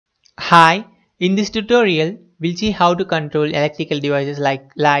Hi, in this tutorial, we'll see how to control electrical devices like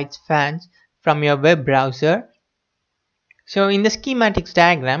lights, fans from your web browser. So in the schematics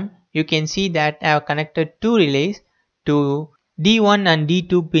diagram, you can see that I have connected two relays to D1 and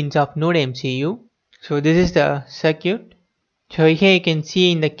D2 pins of NodeMCU. So this is the circuit. So here you can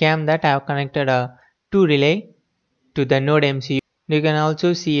see in the cam that I have connected a two relay to the NodeMCU. You can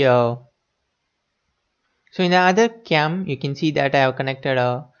also see so in the other cam, you can see that I have connected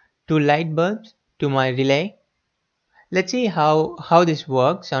two light bulbs to my relay. Let's see how this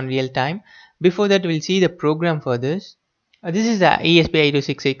works on real time. Before that, we'll see the program for this. This is the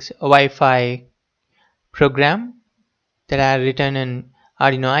Esp8266 Wi-Fi program that I have written in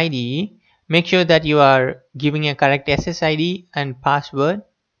Arduino IDE. Make sure that you are giving a correct SSID and password.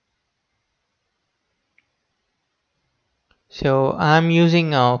 So I'm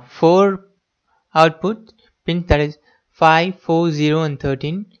using 4 output pins, that is 5, 4, 0 and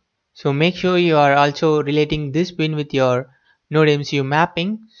 13. So make sure you are also relating this pin with your NodeMCU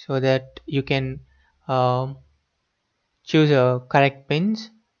mapping so that you can choose a correct pins.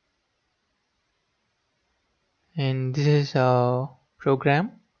 And this is a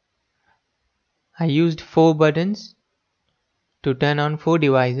program. I used 4 buttons to turn on 4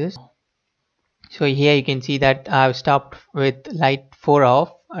 devices. So here you can see that I've stopped with light 4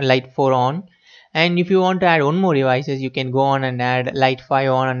 off, light 4 on. And if you want to add one more devices, you can go on and add light 5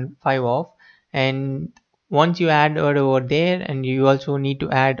 on and 5 off. And once you add over there, and you also need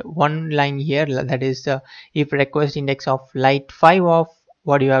to add one line here, that is if request index of light 5 off,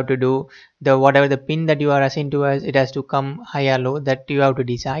 what you have to do, whatever the pin that you are assigned to us, it has to come high or low, that you have to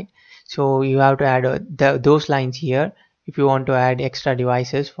decide. So you have to add those lines here if you want to add extra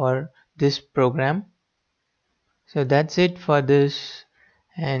devices for this program. So that's it for this,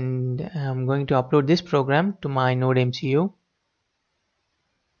 and I'm going to upload this program to my NodeMCU.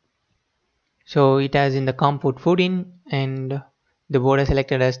 So it has in the COM port 14 and the board is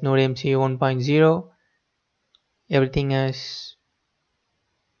selected as NodeMCU 1.0. Everything is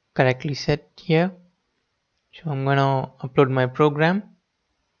correctly set here. So I'm gonna upload my program.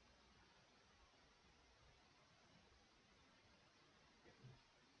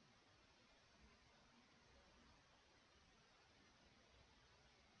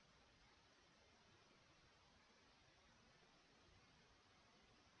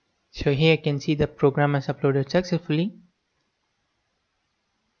 So here you can see the program is uploaded successfully.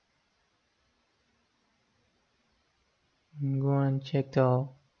 Go and check the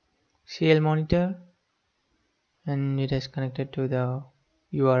serial monitor, and it is connected to the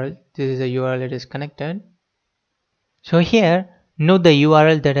URL. This is the URL it is connected. So here note the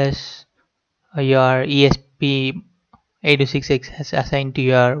URL that is your ESP8266 has assigned to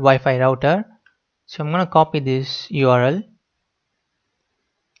your Wi-Fi router. So I'm going to copy this URL,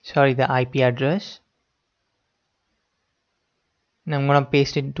 the IP address, and I'm going to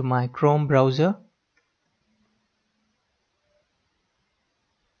paste it into my Chrome browser.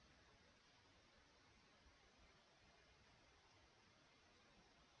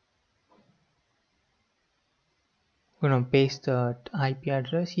 I'm going to paste the IP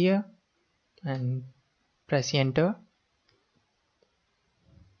address here and press enter.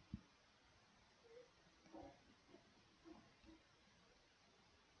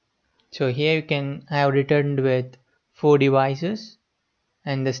 So here I have returned with 4 devices,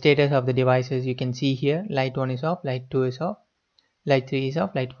 and the status of the devices you can see here. Light 1 is off, light 2 is off, light 3 is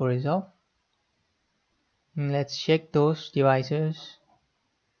off, light 4 is off. And let's check those devices.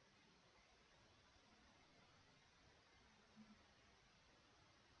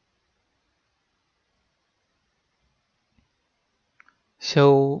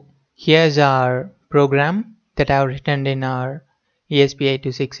 So here's our program that I have written in our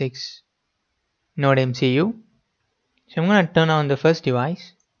Esp8266 NodeMCU. So I'm going to turn on the first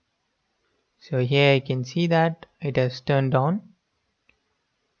device. So here you can see that it has turned on,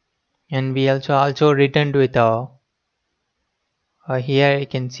 and we also returned with here you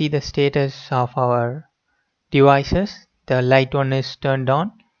can see the status of our devices. The light 1 is turned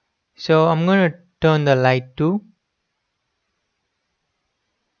on. So I'm going to turn the light 2.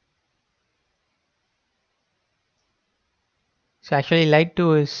 So actually light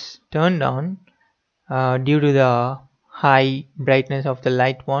 2 is turned on due to the high brightness of the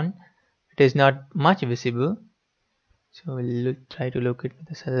light 1. It is not much visible. So we'll try to look at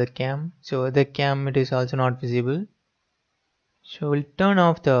this other cam. So the cam, it is also not visible. So we'll turn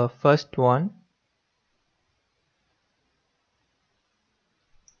off the first one.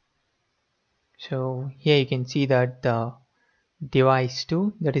 So here you can see that the device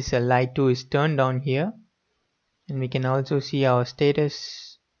 2, that is the light 2, is turned on here, and we can also see our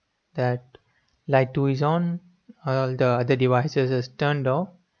status that light 2 is on, all the other devices is turned off.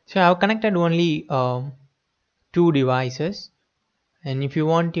 So I've connected only 2 devices, and if you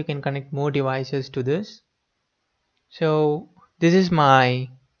want you can connect more devices to this. So this is my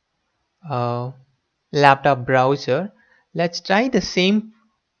uh, laptop browser. Let's try the same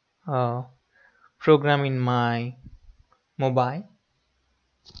uh, program in my mobile.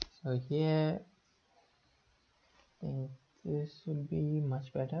 So here I think this would be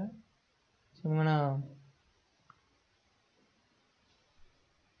much better. So I'm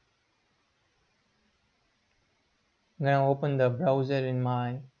gonna open the browser in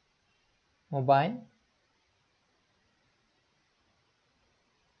my mobile.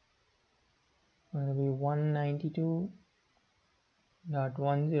 It's gonna be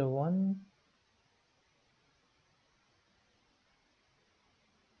 192.101.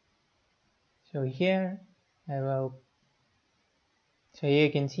 So here so here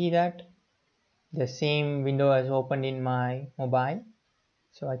you can see that the same window has opened in my mobile.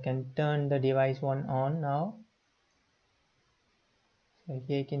 So I can turn the device 1 on now. So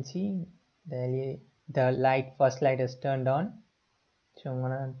here you can see the first light is turned on. So I'm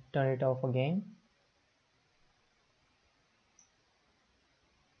gonna turn it off again.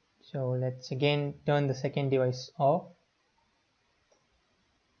 So let's again turn the second device off.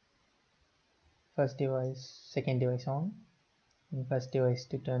 First device, second device on, and first device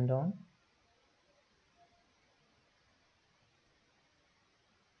to turned on.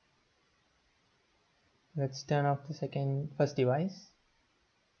 Let's turn off the first device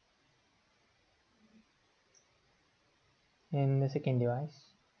and the second device.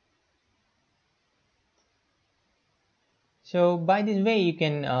 So by this way you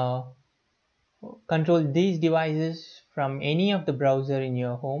can control these devices from any of the browser in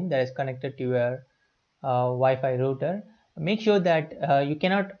your home that is connected to your Wi-Fi router. Make sure that you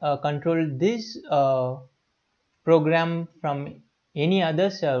cannot control this program from any other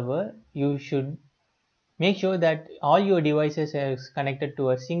server. You should make sure that all your devices are connected to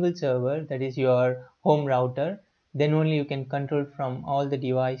a single server, that is your home router. Then only you can control from all the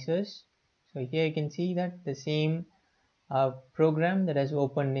devices. So here you can see that the same program that has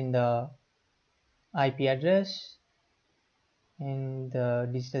opened in the IP address and the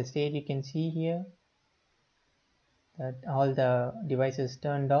digital state. You can see here that all the devices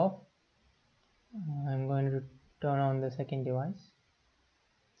turned off. I'm going to turn on the second device.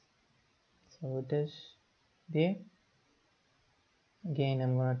 So it is there. Again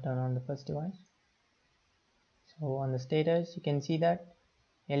I'm going to turn on the first device. So on the status you can see that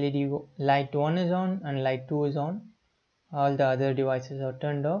LED light 1 is on and light 2 is on. All the other devices are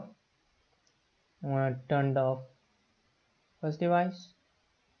turned off. I'm going to turn off first device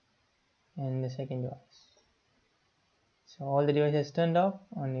and the second device. So all the devices turned off,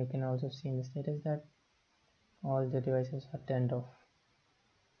 and you can also see in the status that all the devices are turned off.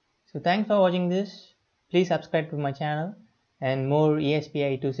 So thanks for watching this. Please subscribe to my channel, and more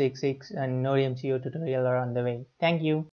ESP8266 and NodeMCU tutorial are on the way. Thank you.